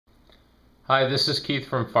Hi, this is Keith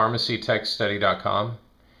from Pharmacy-Tech-Study.com,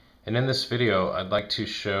 and in this video I'd like to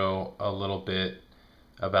show a little bit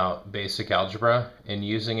about basic algebra and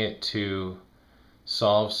using it to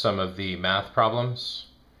solve some of the math problems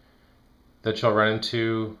that you'll run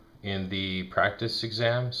into in the practice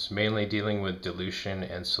exams, mainly dealing with dilution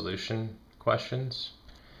and solution questions.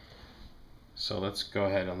 So let's go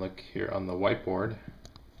ahead and look here on the whiteboard.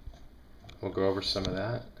 We'll go over some of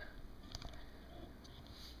that.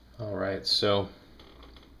 Alright, so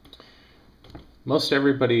most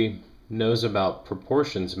everybody knows about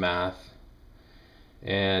proportions math,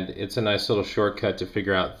 and it's a nice little shortcut to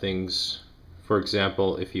figure out things. For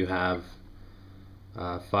example, if you have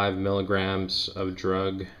 5 milligrams of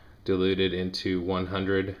drug diluted into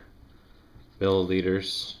 100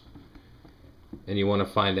 milliliters, and you want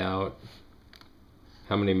to find out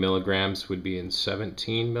how many milligrams would be in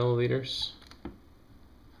 17 milliliters.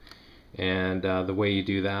 And the way you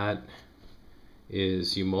do that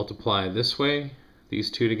is you multiply this way,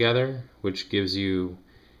 these two together, which gives you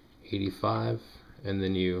 85, and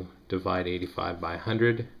then you divide 85 by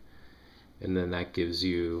 100, and then that gives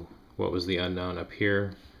you what was the unknown up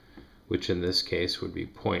here, which in this case would be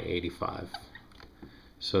 0.85.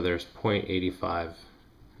 So there's 0.85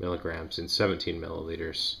 milligrams in 17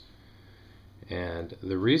 milliliters. And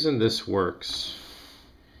the reason this works,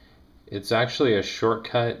 it's actually a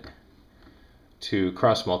shortcut to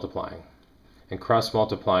cross-multiplying, and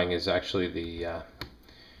cross-multiplying is actually the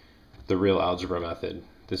real algebra method.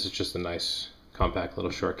 This is just a nice compact little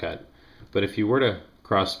shortcut. But if you were to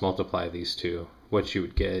cross-multiply these two, what you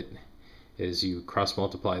would get is you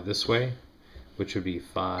cross-multiply this way, which would be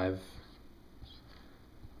 5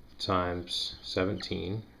 times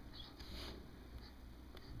 17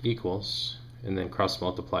 equals, and then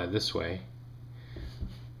cross-multiply this way.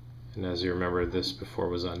 And as you remember, this before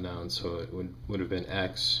was unknown, so it would have been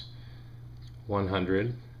x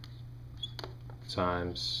 100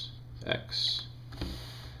 times x.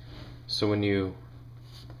 So when you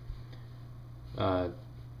do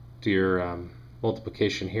your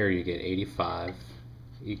multiplication here, you get 85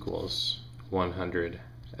 equals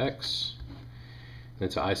 100x. And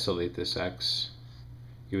to isolate this x,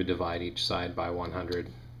 you would divide each side by 100.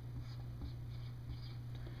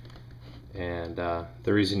 And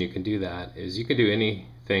the reason you can do that is you can do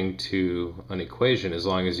anything to an equation as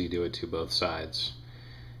long as you do it to both sides.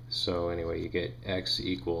 So anyway, you get x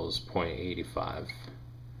equals 0.85,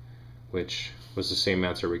 which was the same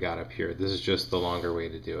answer we got up here. This is just the longer way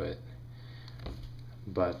to do it.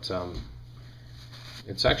 But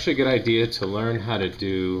it's actually a good idea to learn how to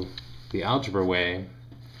do the algebra way,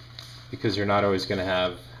 because you're not always going to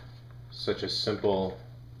have such a simple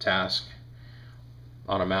task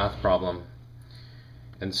on a math problem.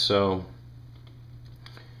 And so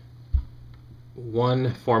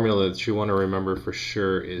one formula that you want to remember for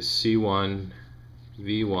sure is C1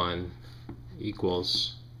 V1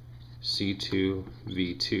 equals C2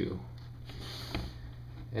 V2.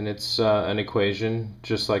 And it's an equation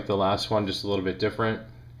just like the last one, just a little bit different.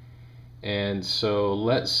 And so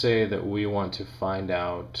let's say that we want to find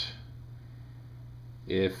out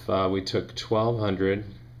if we took 1200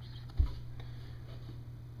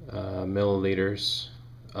 milliliters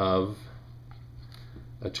of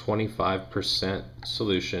a 25%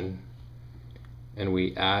 solution, and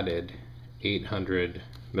we added 800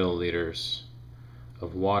 milliliters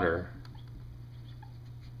of water,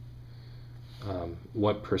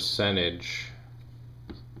 what percentage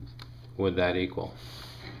would that equal?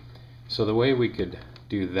 So the way we could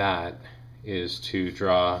do that is to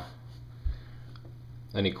draw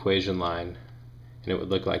an equation line, and it would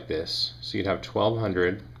look like this. So you'd have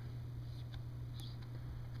 1200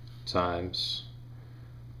 times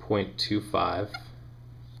 0.25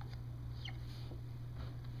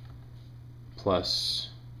 plus,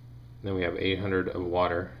 then we have 800 of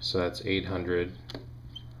water, so that's 800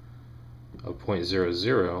 of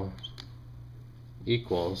 0.00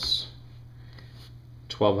 equals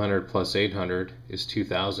 1200 plus 800 is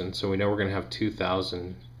 2000, so we know we're going to have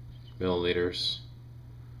 2000 milliliters,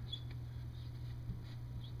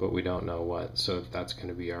 but we don't know what, so that's going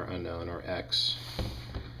to be our unknown, or x.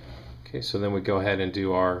 Okay, so then we go ahead and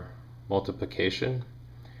do our multiplication.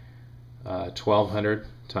 1200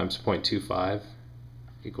 times 0.25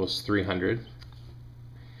 equals 300.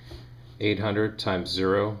 800 times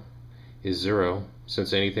 0 is 0,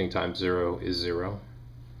 since anything times 0 is 0.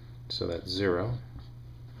 So that's 0.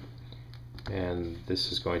 And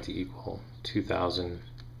this is going to equal 2000x.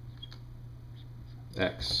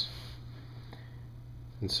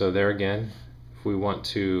 And so there again, if we want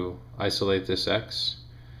to isolate this x,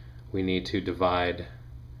 we need to divide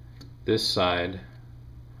this side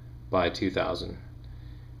by 2000.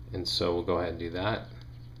 And so we'll go ahead and do that.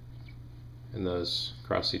 And those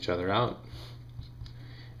cross each other out.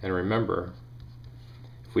 And remember,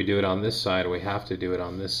 if we do it on this side, we have to do it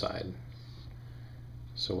on this side.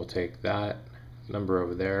 So we'll take that number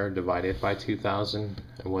over there, divide it by 2000,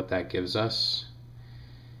 and what that gives us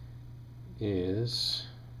is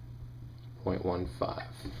 0.15,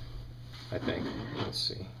 I think. Let's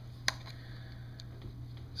see.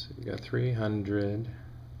 So we got 300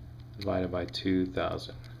 divided by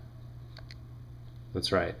 2000.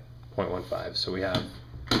 That's right, 0.15. So we have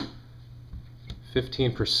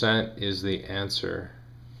 15% is the answer.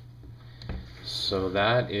 So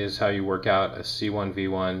that is how you work out a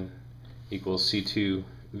C1V1 equals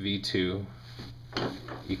C2V2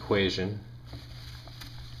 equation.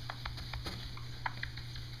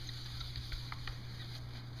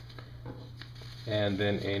 And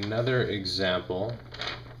then another example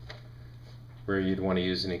where you'd want to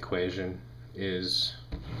use an equation is,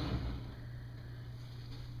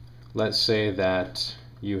 let's say that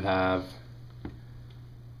you have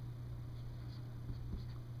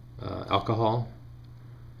alcohol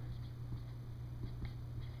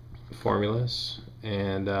formulas,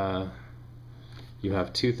 and you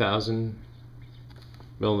have 2,000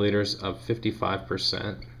 milliliters of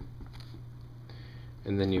 55%,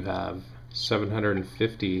 and then you have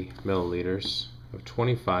 750 milliliters of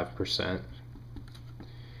 25%, and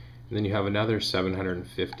then you have another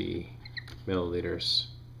 750 milliliters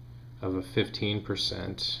of a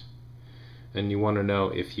 15%, and you want to know,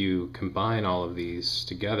 if you combine all of these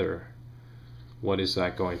together, what is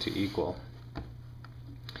that going to equal?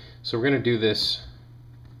 So we're going to do this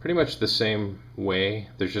pretty much the same way.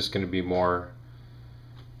 There's just going to be more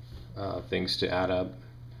things to add up.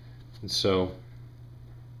 And so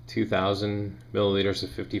 2,000 milliliters of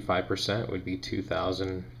 55% would be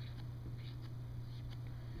 2,000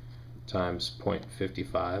 times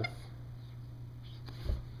 0.55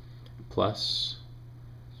 plus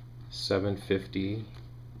 750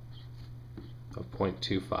 of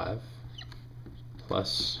 0.25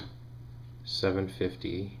 plus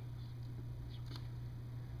 750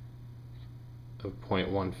 of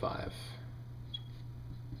 0.15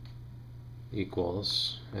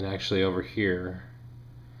 equals, and actually over here,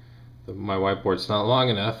 my whiteboard's not long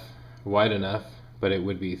enough, wide enough, but it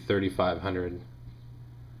would be 3,500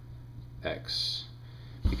 x,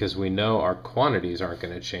 because we know our quantities aren't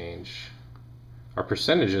going to change. Our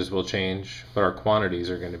percentages will change, but our quantities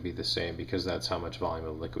are going to be the same, because that's how much volume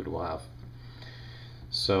of liquid we'll have.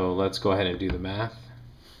 So let's go ahead and do the math.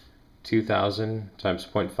 2,000 times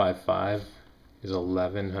 0.55 is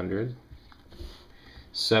 1,100.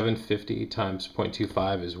 750 times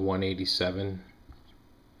 0.25 is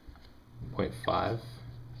 187.5.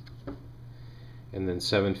 And then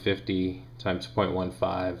 750 times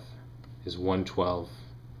 0.15 is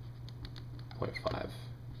 112.5.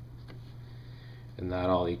 And that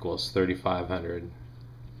all equals 3,500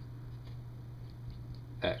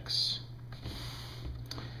 x.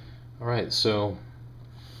 Alright, so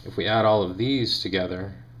if we add all of these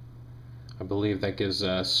together, I believe that gives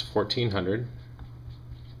us 1,400.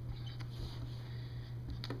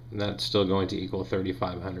 And that's still going to equal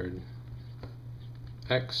 3,500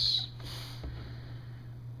 x.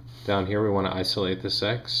 Down here we want to isolate this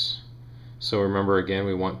x. So remember, again,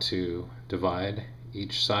 we want to divide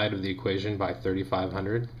each side of the equation by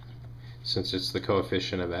 3,500, since it's the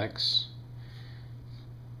coefficient of x.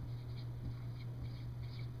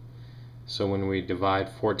 So when we divide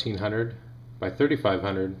 1,400 by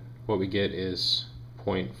 3,500, what we get is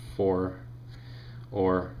 0.4,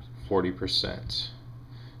 or 40%.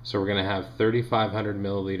 So we're going to have 3,500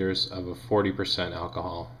 milliliters of a 40%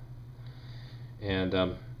 alcohol.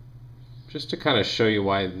 And just to kind of show you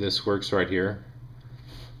why this works right here,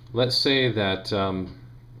 let's say that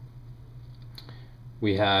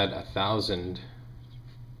we had 1,000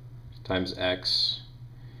 times x,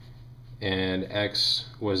 and x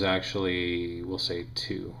was actually, we'll say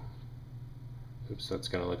 2. Oops, that's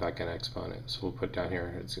going to look like an exponent, so we'll put down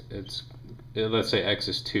here, let's say x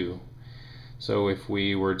is 2. So if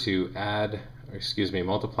we were to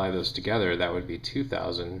multiply those together, that would be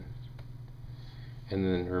 2,000. And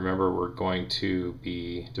then remember, we're going to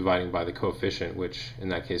be dividing by the coefficient, which in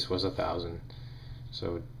that case was 1,000.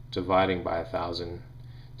 So dividing by 1,000,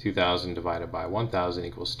 2,000 divided by 1,000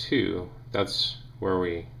 equals 2. That's where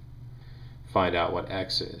we find out what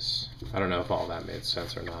x is. I don't know if all that made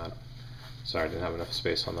sense or not. Sorry, I didn't have enough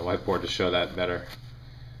space on the whiteboard to show that better.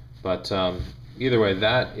 But either way,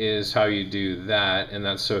 that is how you do that, and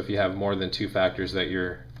that's so if you have more than two factors that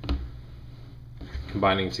you're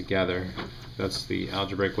combining together. That's the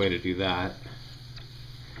algebraic way to do that.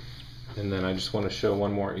 And then I just want to show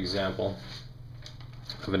one more example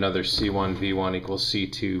of another C1 V1 equals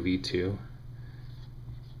C2 V2.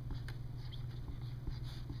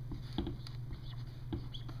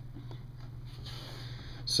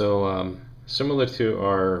 So similar to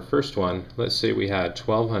our first one, let's say we had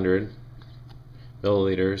 1200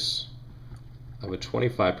 milliliters of a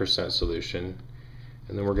 25% solution,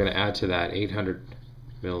 and then we're going to add to that 800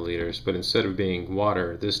 milliliters, but instead of being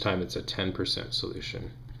water, this time it's a 10%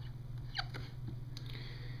 solution.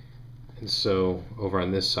 And so over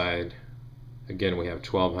on this side, again, we have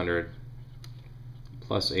 1200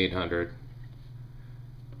 plus 800,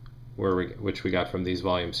 which we got from these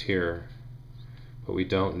volumes here, but we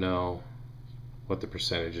don't know what the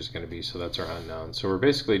percentage is going to be, so that's our unknown. So we're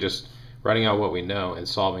basically just writing out what we know and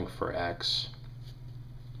solving for x.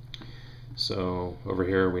 So over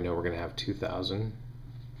here we know we're going to have 2000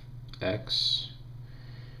 x,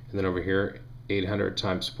 and then over here 800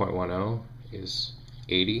 times 0.10 is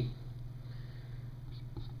 80.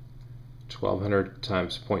 1200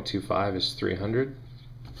 times 0.25 is 300.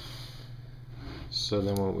 So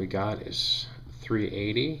then what we got is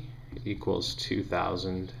 380 equals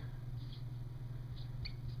 2000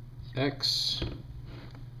 x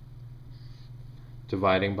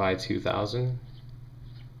dividing by 2000.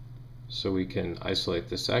 So we can isolate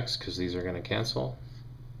this x because these are going to cancel.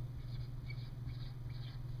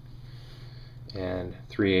 And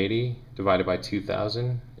 380 divided by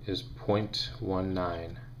 2000 is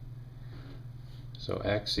 0.19. So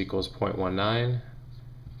x equals 0.19.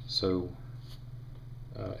 So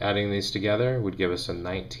adding these together would give us a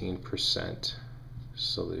 19%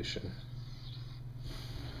 solution.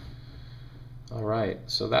 Alright,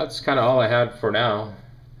 so that's kind of all I had for now,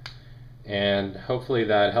 and hopefully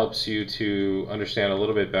that helps you to understand a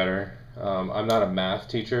little bit better. I'm not a math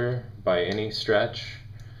teacher by any stretch.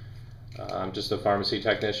 I'm just a pharmacy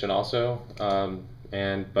technician also,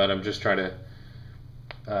 but I'm just trying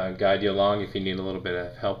to guide you along if you need a little bit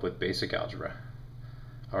of help with basic algebra.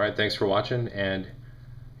 Alright, thanks for watching, and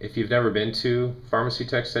if you've never been to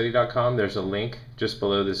Pharmacy-Tech-Study.com, there's a link just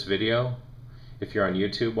below this video. If you're on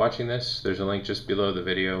YouTube watching this, there's a link just below the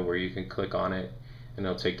video where you can click on it and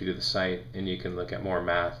it'll take you to the site, and you can look at more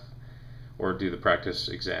math or do the practice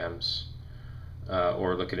exams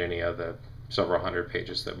or look at any of the several hundred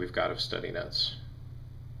pages that we've got of study notes.